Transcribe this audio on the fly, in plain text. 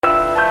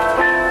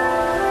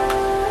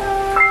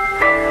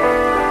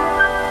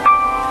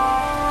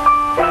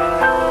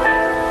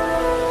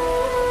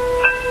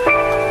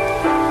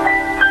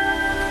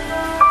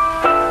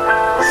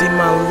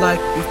life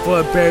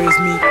before it buries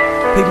me.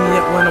 Pick me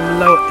up when I'm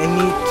low and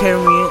need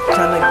carrying.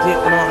 Tryna get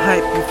more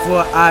hype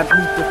before I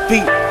meet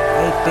defeat.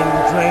 Anything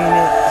draining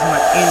is my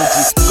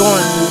energy.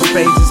 Going through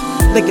phases,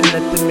 looking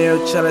at the mirror,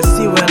 tryna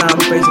see what I'm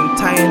facing.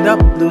 Tying up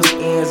loose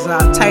ends,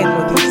 not tighten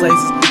with these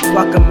laces.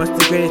 Walking amongst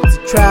the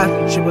greatest trials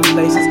and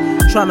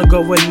tribulations. Tryna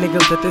go with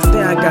niggas that they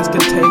say I got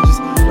contagious.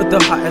 With the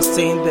heart is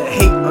saying the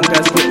hate on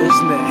God's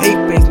creation, the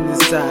hate facing the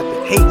side, the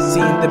hate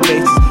seeing the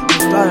bases.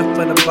 Starting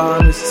from the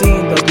bottom and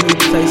seeing those new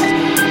places.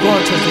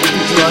 Going towards the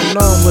future,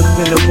 unknowing what's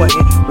been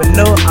waiting. But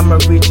no,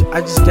 I'ma reach it, I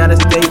just gotta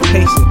stay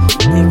patient.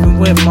 Even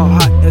with my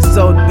heart and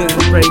soul been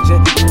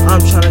raging, I'm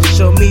trying to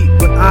show me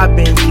what I've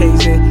been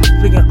casing.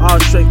 Speaking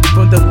all straight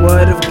from the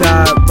word of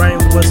God.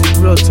 Brain was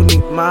real to me,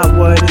 my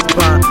word is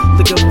bond.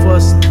 Looking for a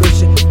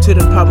solution to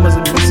the problems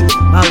of music.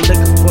 I'm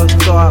looking for a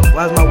star,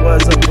 why's my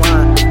words of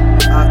wine?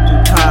 I'm too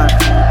tired.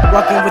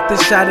 Walking with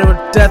the shadow of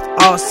death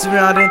all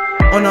surrounding.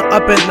 On the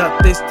up and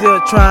up, they still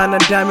trying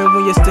to damn me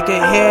when you stick your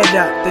head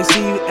out. They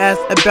see you as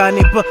a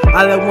bounty, but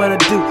all I wanna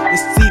do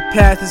is see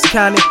past this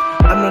county.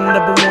 I'm the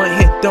 #1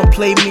 hit, don't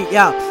play me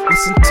out.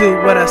 Listen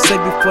to what I say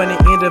before the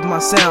end of my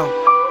sound.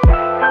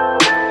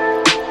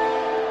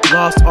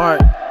 Lost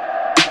art,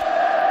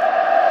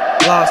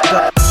 lost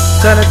up.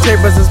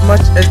 Turntables as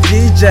much as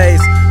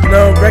DJs.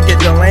 No record,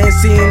 I ain't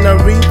seen no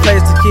replays.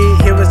 The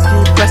key here is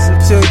keep pressing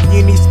till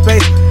you need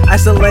space.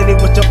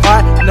 Isolated with your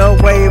art, no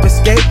way of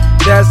escape.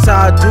 That's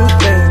how I do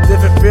things,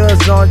 different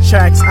feels on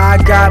tracks. I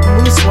got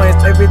mood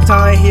swings every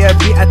time I hear a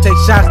beat. I take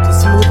shots to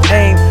smooth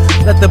aim.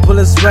 Let the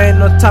bullets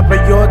rain on top of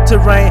your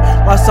terrain.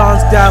 My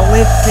songs got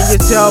length, can you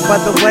tell by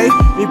the way?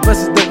 Me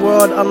versus the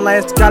world,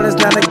 online scholars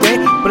not a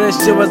game. But this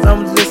shit was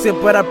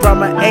unlisted, but I brought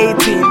my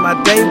A-team. My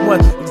day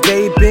one,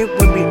 they been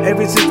with me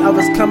ever since I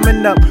was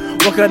coming up.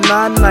 Working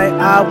all night,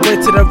 I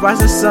wait till the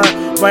rising sun.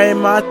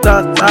 Writing my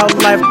thoughts out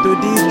life through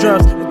these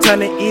drums.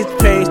 Turning each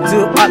page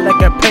to art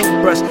like a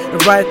paintbrush.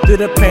 And right through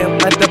the pain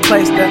like the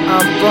place that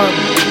I'm from.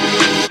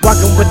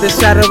 Walking with the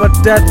shadow of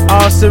death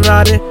all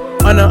surrounded.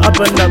 On the up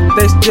and up,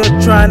 they still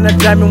trying to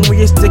damn me when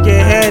you stick your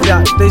head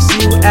out. They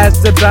see you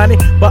as the bounty,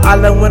 but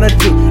all I wanna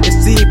do is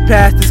see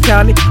past this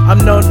county. I'm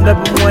no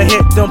 #1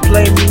 hit, don't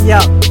play me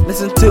out.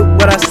 Listen to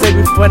what I say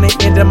before the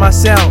end of my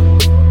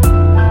sound.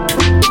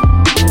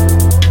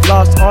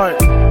 Lost art,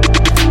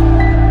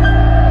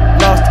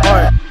 lost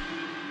art.